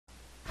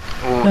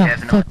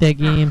Fuck that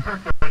game.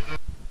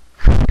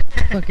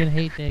 Fucking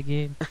hate that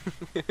game.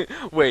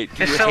 Wait,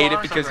 do you so hate it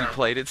awesome, because you though.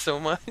 played it so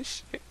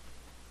much?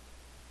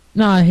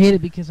 No, I hate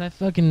it because I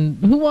fucking...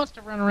 Who wants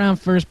to run around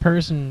first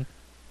person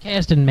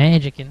casting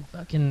magic and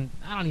fucking...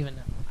 I don't even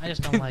know. I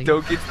just don't like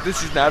Don't it. get.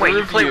 This is not Wait, a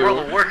you play review.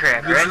 World of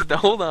Warcraft, This right? is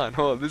hold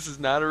on. This is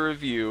not a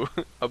review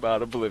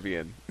about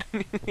Oblivion.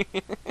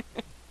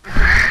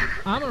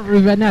 I'm gonna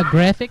review right now.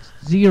 Graphics,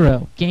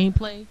 0.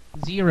 Gameplay,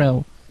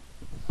 0.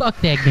 Fuck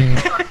that game.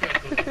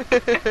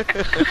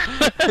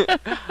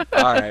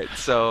 Alright,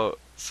 so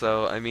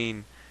I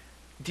mean,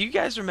 do you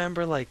guys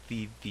remember like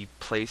the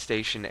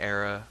PlayStation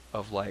era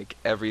of like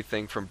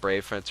everything from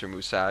Brave Fencer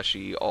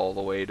Musashi all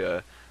the way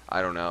to,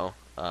 I don't know,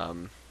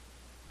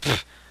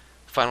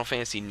 Final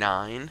Fantasy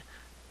 9?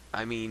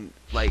 I mean,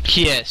 like,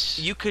 Yes.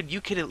 you could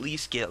at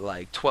least get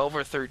like 12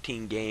 or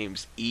 13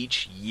 games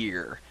each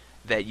year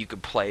that you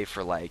could play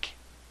for like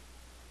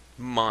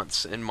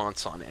months and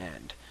months on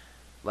end.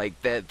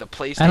 Like the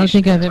PlayStation. I don't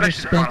think I've ever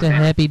Especially spent a Final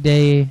Fantasy. happy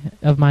day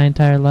of my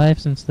entire life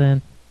since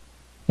then.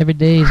 Every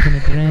day has been a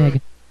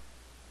drag.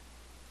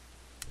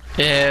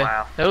 Yeah,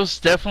 Wow. that was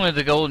definitely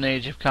the golden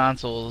age of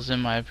consoles,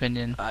 in my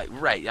opinion.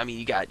 Right. I mean,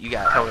 you got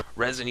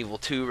Resident Evil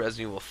 2,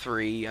 Resident Evil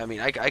 3. I mean,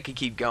 I could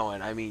keep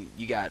going. I mean,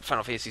 you got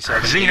Final Fantasy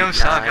 7,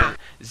 Xenosaga.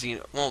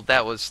 Well,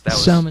 that was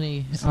So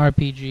many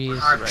RPGs.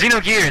 Right.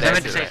 Xenogears. I That's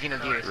meant to say right.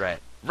 Xenogears.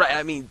 Right.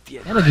 I mean,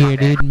 yeah, Metal Gear,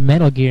 dude.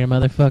 Metal Gear,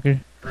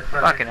 motherfucker.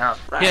 Fucking hell.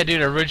 right. Yeah,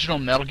 dude, original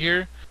Metal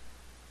Gear.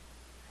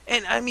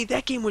 And I mean,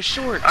 that game was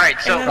short. Alright,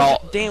 so- And I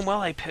know damn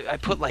well I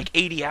put like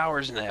 80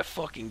 hours into that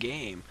fucking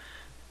game.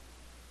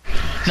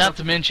 Not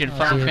to mention Oh,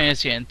 Final dude.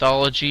 Fantasy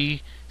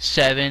Anthology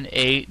 7,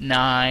 8,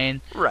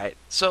 9. Right.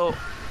 So,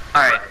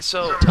 Alright.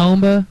 so.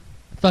 Tomba.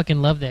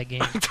 Fucking love that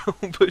game.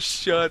 But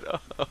shut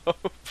up.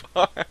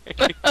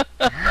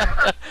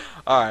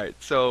 Alright,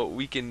 so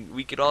we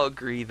could all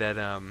agree that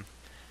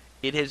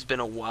it has been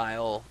a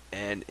while,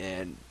 and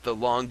the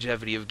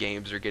longevity of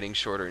games are getting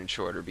shorter and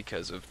shorter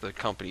because of the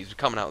companies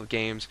coming out with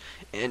games,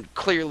 and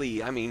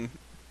clearly, I mean,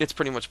 it's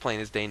pretty much plain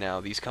as day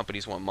now. These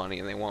companies want money,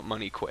 and they want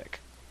money quick.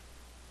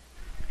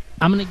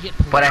 I'm gonna get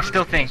But I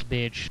still think-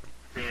 bitch.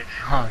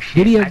 Oh shit.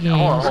 Video Hold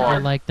games are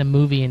on. like the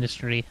movie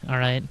industry,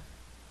 alright?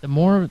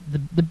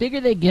 The bigger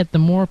they get, the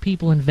more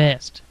people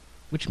invest.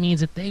 Which means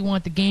that they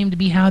want the game to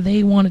be how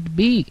they want it to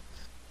be.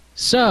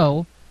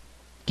 So,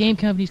 game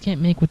companies can't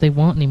make what they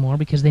want anymore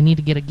because they need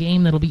to get a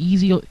game that'll be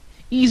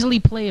easily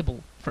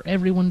playable for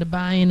everyone to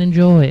buy and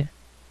enjoy.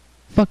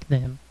 Fuck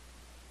them.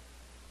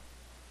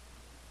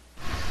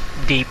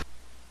 Deep.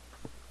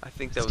 I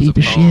think that It's was a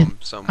deep as poem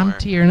shit. somewhere. I'm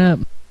tearing up.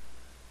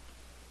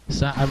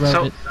 So I wrote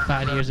So- it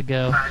 5 years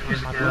ago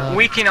in my blog.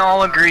 We can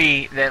all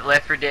agree that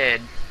Left 4 Dead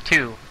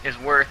 2 is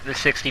worth the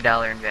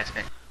 $60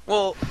 investment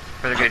Well,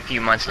 for the good few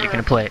months that you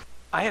can play it.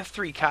 I have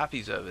 3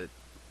 copies of it.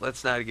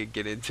 Let's not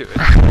get into it.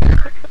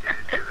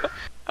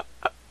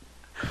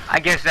 I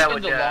guess that In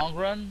would. the long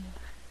run,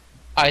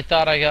 I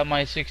thought I got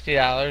my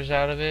 $60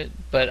 out of it,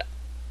 but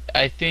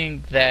I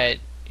think that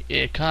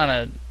it kind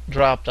of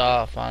dropped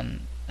off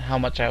on how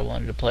much I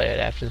wanted to play it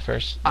after the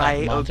first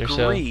month or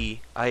so.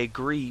 I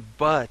agree,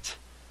 but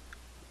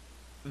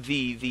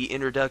the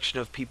introduction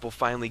of people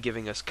finally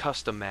giving us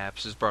custom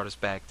maps has brought us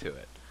back to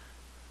it.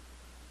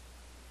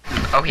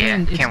 Oh yeah,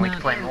 And it's can't wait to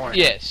not- play more.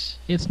 Yes.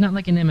 It's not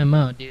like an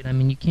MMO, dude. I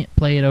mean, you can't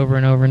play it over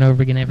and over and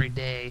over again every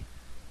day.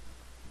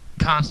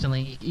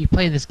 Constantly. You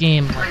play this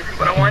game like,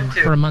 But I want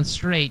to. for a month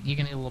straight, you're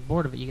gonna get a little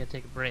bored of it. You gotta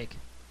take a break.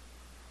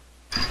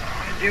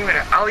 Dude,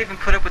 I'll even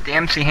put up with the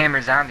MC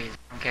Hammer zombies.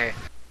 Okay.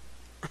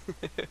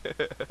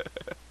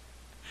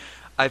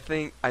 I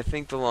think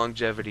the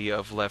longevity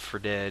of Left 4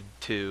 Dead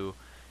 2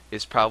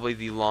 is probably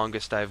the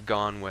longest I've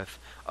gone with.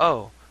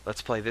 Oh,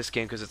 let's play this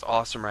game because it's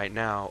awesome right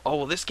now. Oh,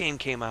 well, this game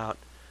came out,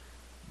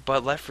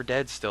 but Left 4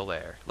 Dead's still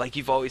there. Like,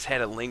 you've always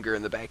had it linger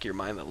in the back of your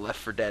mind that Left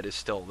 4 Dead is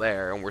still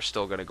there, and we're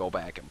still going to go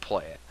back and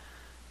play it.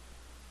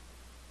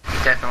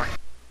 Definitely.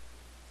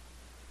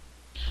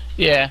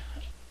 Yeah.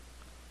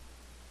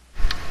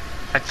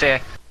 I'd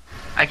say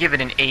I give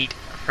it an 8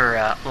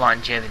 for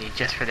longevity,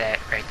 just for that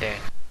right there.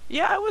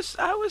 Yeah, I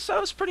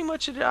was pretty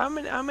much I'm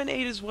an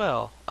 8 as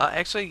well.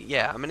 Actually,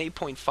 yeah, I'm an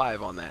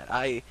 8.5 on that.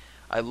 I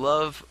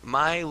love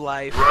my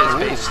life has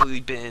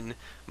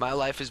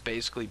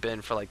basically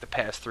been for like the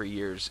past 3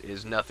 years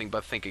is nothing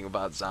but thinking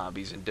about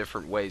zombies and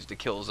different ways to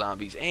kill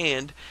zombies,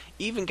 and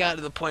even got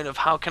to the point of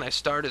how can I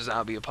start a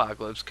zombie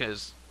apocalypse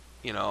because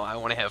you know I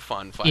want to have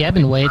fun. Finally. Yeah, I've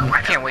been waiting.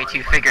 I can't wait till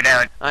you figure it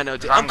out. I know,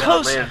 dude. I'm I'm gonna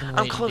close. live. I'm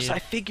Waiting, close. dude. I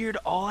figured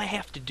all I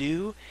have to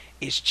do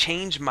is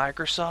change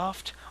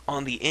Microsoft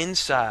on the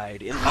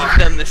inside and leave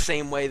them the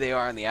same way they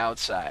are on the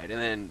outside,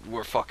 and then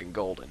we're fucking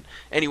golden.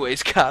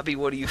 Anyways, Copy,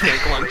 what do you think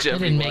That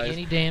longevity didn't make wise?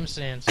 any damn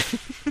sense.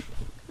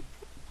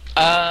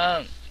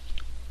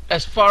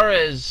 As far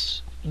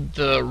as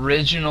the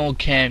original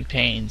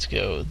campaigns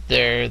go,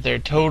 their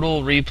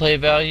total replay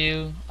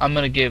value, I'm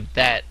gonna give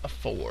that a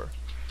 4.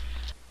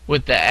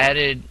 With the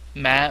added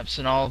maps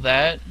and all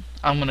that,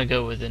 I'm gonna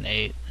go with an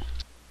 8.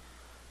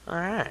 All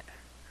right.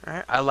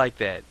 Alright, I like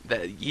that.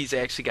 That he's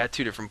actually got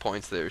two different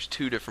points. There's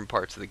two different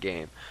parts of the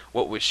game.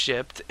 What was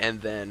shipped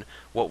and then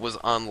what was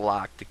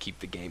unlocked to keep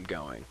the game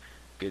going.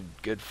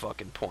 Good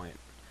fucking point.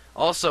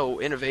 Also,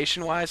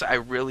 innovation-wise, I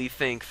really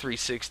think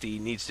 360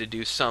 needs to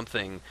do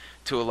something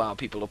to allow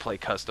people to play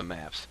custom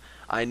maps.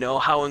 I know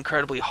how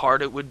incredibly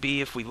hard it would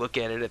be if we look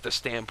at it at the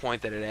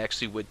standpoint that it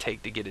actually would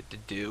take to get it to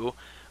do,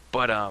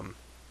 but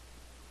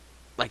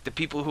like the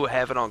people who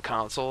have it on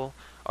console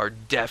are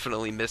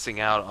definitely missing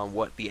out on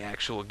what the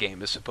actual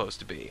game is supposed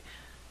to be.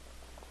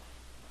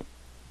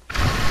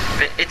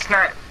 It's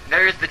not.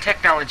 There's the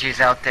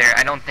technologies out there.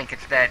 I don't think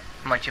it's that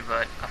much of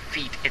a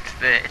feat.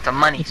 It's a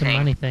money thing. It's a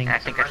money thing. I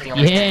think that's the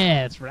only thing.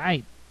 Yeah, that's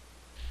right.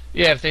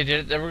 Yeah, if they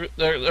did it,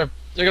 they're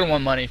gonna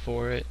want money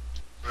for it.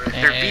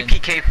 They're And-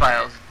 VPK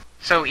files.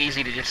 So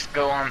easy to just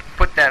go on,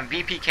 put the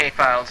VPK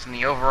files in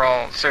the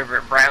overall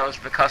server, browse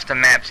the custom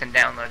maps, and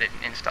download it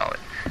and install it.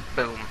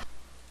 Boom.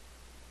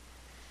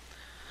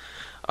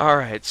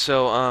 Alright,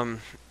 so,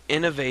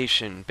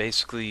 innovation,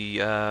 basically,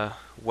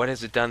 what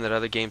has it done that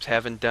other games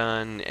haven't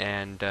done,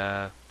 and,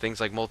 things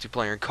like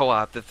multiplayer and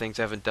co-op that things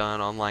haven't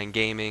done, online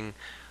gaming.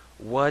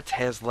 What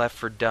has Left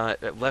 4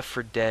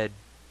 Dead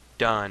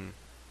done,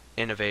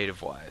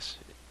 innovative-wise?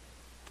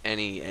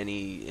 Any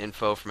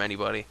info from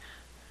anybody?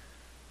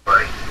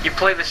 You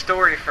play the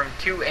story from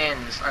two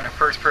ends on a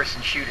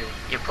first-person shooter.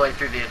 You play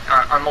through the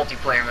on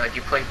multiplayer mode.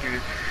 You play through.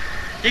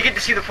 You get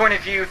to see the point of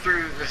view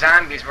through the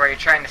zombies, where you're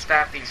trying to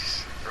stop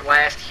these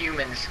last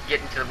humans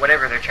getting to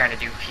whatever they're trying to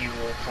do: fuel,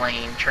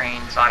 plane,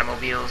 trains,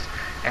 automobiles,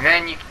 and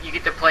then you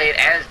get to play it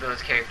as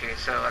those characters.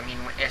 So I mean,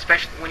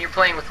 especially when you're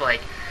playing with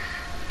like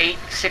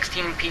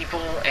 16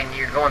 people and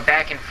you're going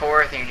back and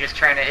forth and you're just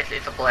trying to.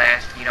 It's a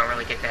blast. You don't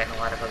really get that in a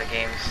lot of other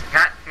games.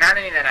 Not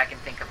any that I can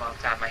think of off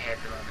the top of my head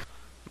at the moment.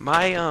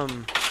 My,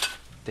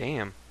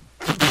 damn.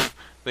 I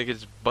think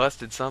it's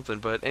busted something,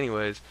 but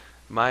anyways,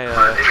 my,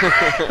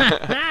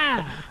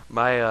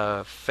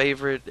 my,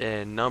 favorite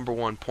and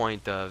 #1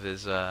 point of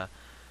is,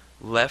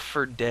 Left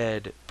 4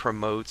 Dead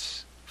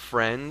promotes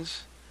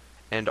friends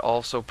and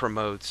also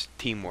promotes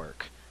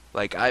teamwork.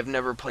 Like, I've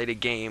never played a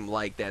game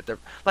like that.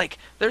 Like,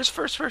 there's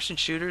first-person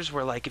shooters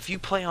where, like, if you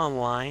play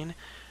online,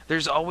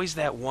 there's always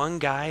that one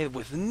guy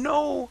with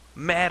no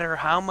matter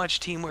how much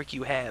teamwork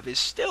you have is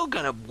still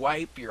gonna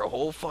wipe your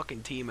whole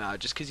fucking team out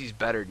just because he's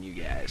better than you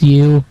guys.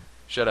 You.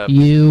 Shut up.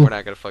 You. We're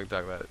not gonna fucking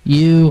talk about it.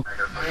 You.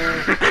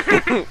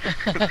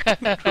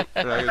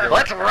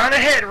 Let's run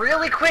ahead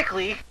really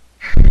quickly.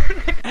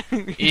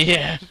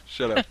 Yeah.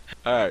 Shut up.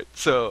 Alright,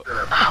 so...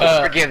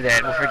 We'll forgive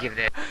that. We'll forgive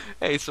that.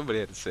 Hey, somebody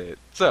had to say it.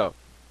 So,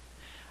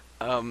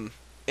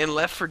 in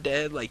Left 4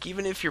 Dead, like,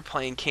 even if you're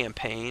playing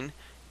campaign,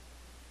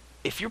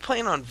 if you're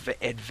playing on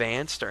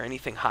advanced or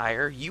anything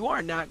higher, you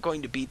are not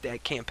going to beat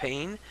that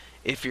campaign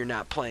if you're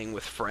not playing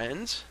with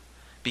friends.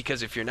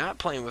 Because if you're not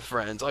playing with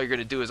friends, all you're going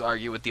to do is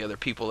argue with the other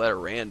people that are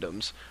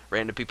randoms.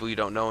 Random people you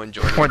don't know and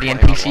join Or the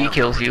NPC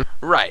kills you.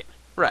 Right,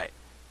 right.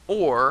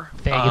 Or,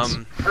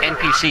 Faggots.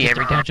 NPC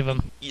every a time. bunch of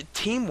them.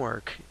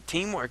 teamwork.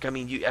 I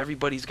mean,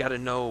 everybody's got to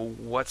know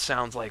what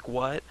sounds like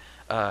what.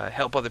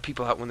 Help other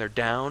people out when they're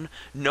down.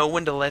 Know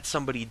when to let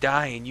somebody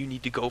die and you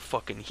need to go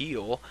fucking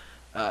heal.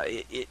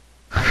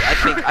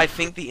 I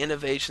think the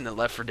innovation that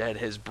Left 4 Dead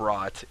has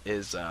brought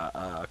is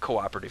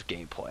cooperative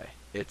gameplay.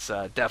 It's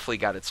definitely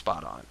got it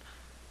spot on.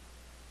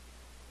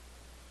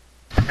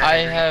 I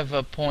have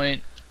a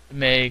point to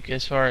make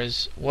as far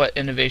as what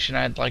innovation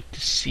I'd like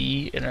to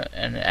see in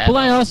an add-on.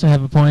 Well, I also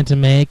have a point to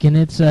make, and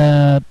it's,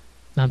 I'm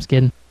just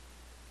kidding.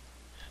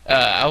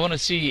 I want to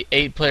see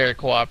 8-player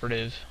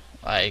cooperative,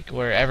 like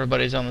where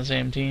everybody's on the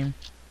same team.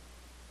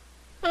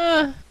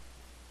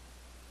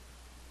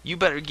 You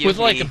better give With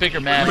me... like a bigger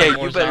map yeah, and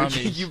more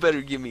zombies. you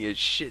better give me a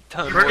shit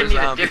ton We're more gonna need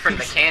a zombies. different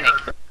mechanic.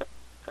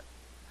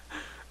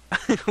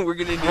 We're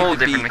gonna Whole need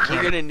to be, different we're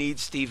mechanic. gonna need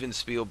Steven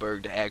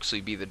Spielberg to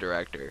actually be the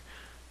director.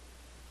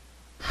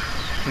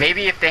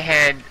 Maybe if they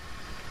had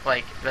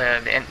like the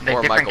Or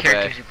different Michael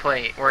characters Bay. you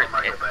play, or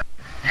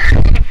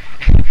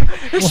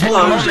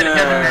Explosion!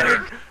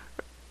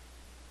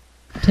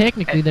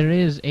 Technically, there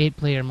is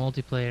 8-player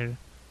multiplayer.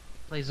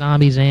 Play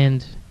zombies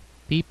and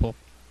people.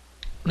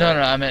 No,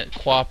 I meant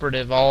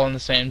cooperative, all on the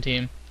same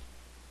team.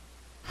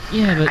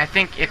 Yeah, but I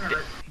think if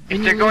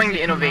then they're you going lose to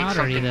the innovate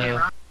camaraderie, something new,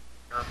 though.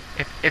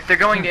 if they're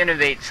going to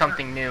innovate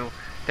something new,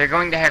 they're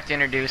going to have to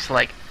introduce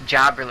like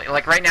job related.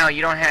 Like right now,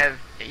 you don't have.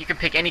 You can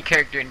pick any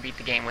character and beat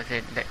the game with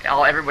it.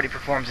 Everybody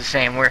performs the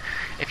same. Where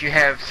if you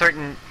have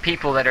certain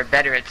people that are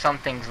better at some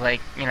things,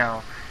 like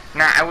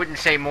I wouldn't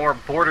say more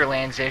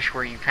Borderlands-ish,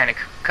 where you kind of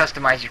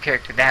customize your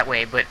character that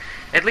way, but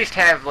at least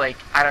have like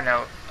I don't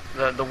know,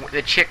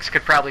 the chicks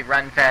could probably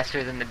run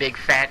faster than the big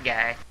fat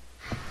guy.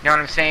 You know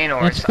what I'm saying?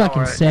 Or that's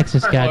fucking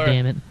sexist,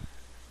 goddammit.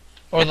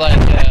 Or like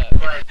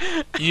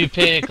you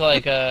pick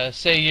like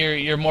say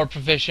you're more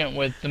proficient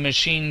with the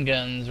machine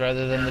guns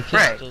rather than the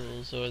Right.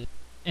 pistols, or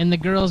And the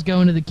girls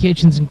go into the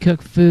kitchens and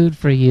cook food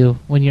for you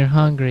when you're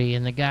hungry,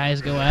 and the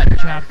guys go out and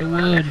chop the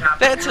wood.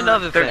 That's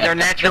another thing. They're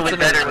naturally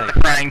That's another better with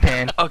thing. the frying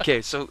pan.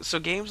 Okay, so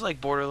games like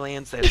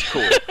Borderlands, that's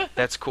cool.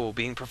 That's cool.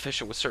 Being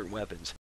proficient with certain weapons.